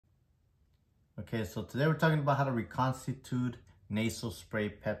Okay, so today we're talking about how to reconstitute nasal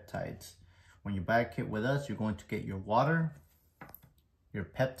spray peptides. When you buy a kit with us, you're going to get your water, your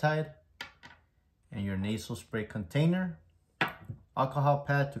peptide, and your nasal spray container, alcohol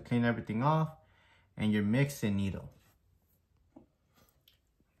pad to clean everything off, and your mixing needle.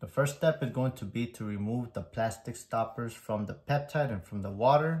 The first step is going to be to remove the plastic stoppers from the peptide and from the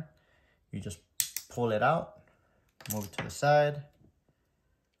water. You just pull it out, move it to the side,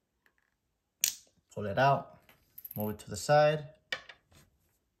 pull it out, move it to the side.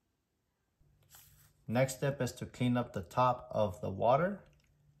 Next step is to clean up the top of the water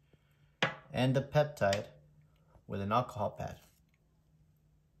and the peptide with an alcohol pad.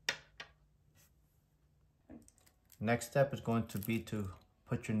 Next step is going to be to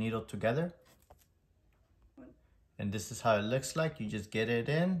put your needle together. And this is how it looks like. You just get it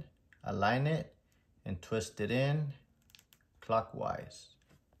in, align it, and twist it in clockwise.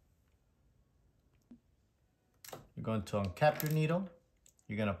 You're going to uncap your needle.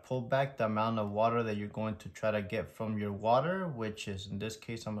 You're going to pull back the amount of water that you're going to try to get from your water, which is, in this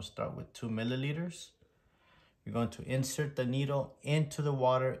case, I'm going to start with 2 milliliters. You're going to insert the needle into the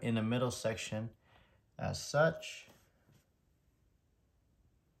water in the middle section as such.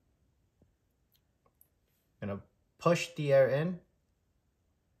 You're going to push the air in.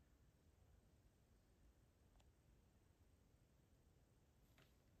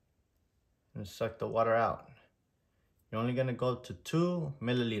 And suck the water out. You're only going to go to 2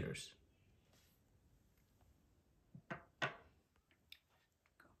 milliliters.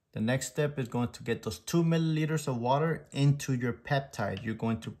 The next step is going to get those 2 milliliters of water into your peptide. You're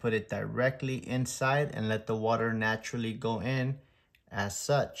going to put it directly inside and let the water naturally go in as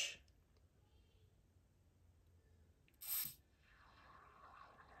such.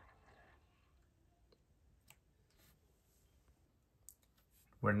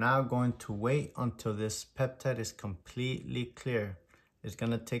 We're now going to wait until this peptide is completely clear. It's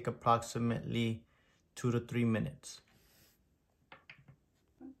going to take approximately 2 to 3 minutes.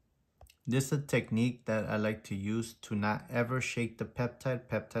 This is a technique that I like to use to not ever shake the peptide.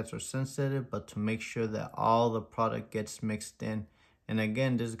 Peptides are sensitive, but to make sure that all the product gets mixed in. And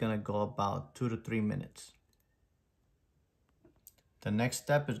again, this is going to go about 2 to 3 minutes. The next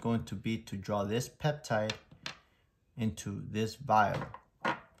step is going to be to draw this peptide into this vial.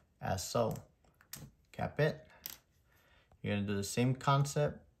 As so. Cap it. You're going to do the same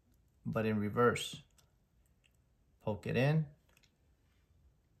concept, but in reverse. Poke it in.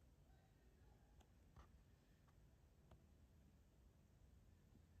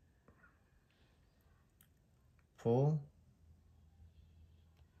 Pull.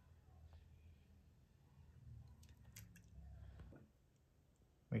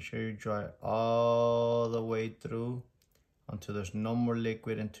 Make sure you draw it all the way through until there's no more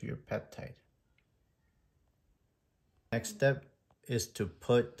liquid into your peptide. Next step is to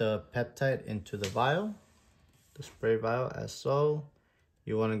put the peptide into the vial, the spray vial as so.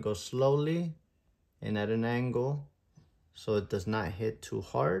 You want to go slowly and at an angle so it does not hit too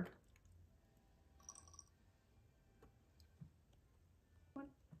hard.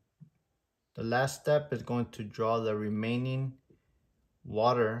 The last step is going to draw the remaining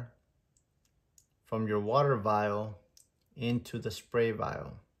water from your water vial into the spray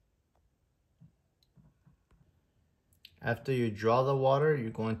vial. After you draw the water,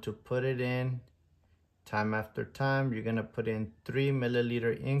 you're going to put it in time after time. You're going to put in 3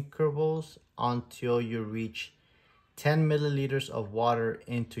 milliliter intervals until you reach 10 milliliters of water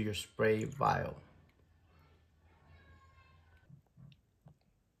into your spray vial.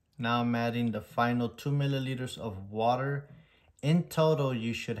 Now I'm adding the final 2 milliliters of water. In total,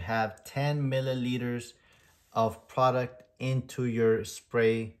 you should have 10 milliliters of product into your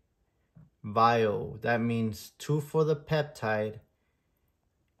spray vial. That means 2 for the peptide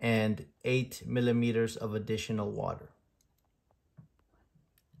and 8 millimeters of additional water.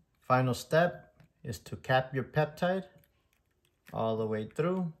 Final step is to cap your peptide all the way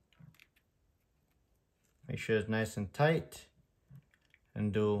through. Make sure it's nice and tight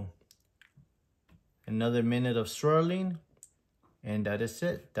and do another minute of swirling, and that is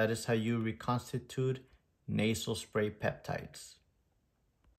it. That is how you reconstitute nasal spray peptides.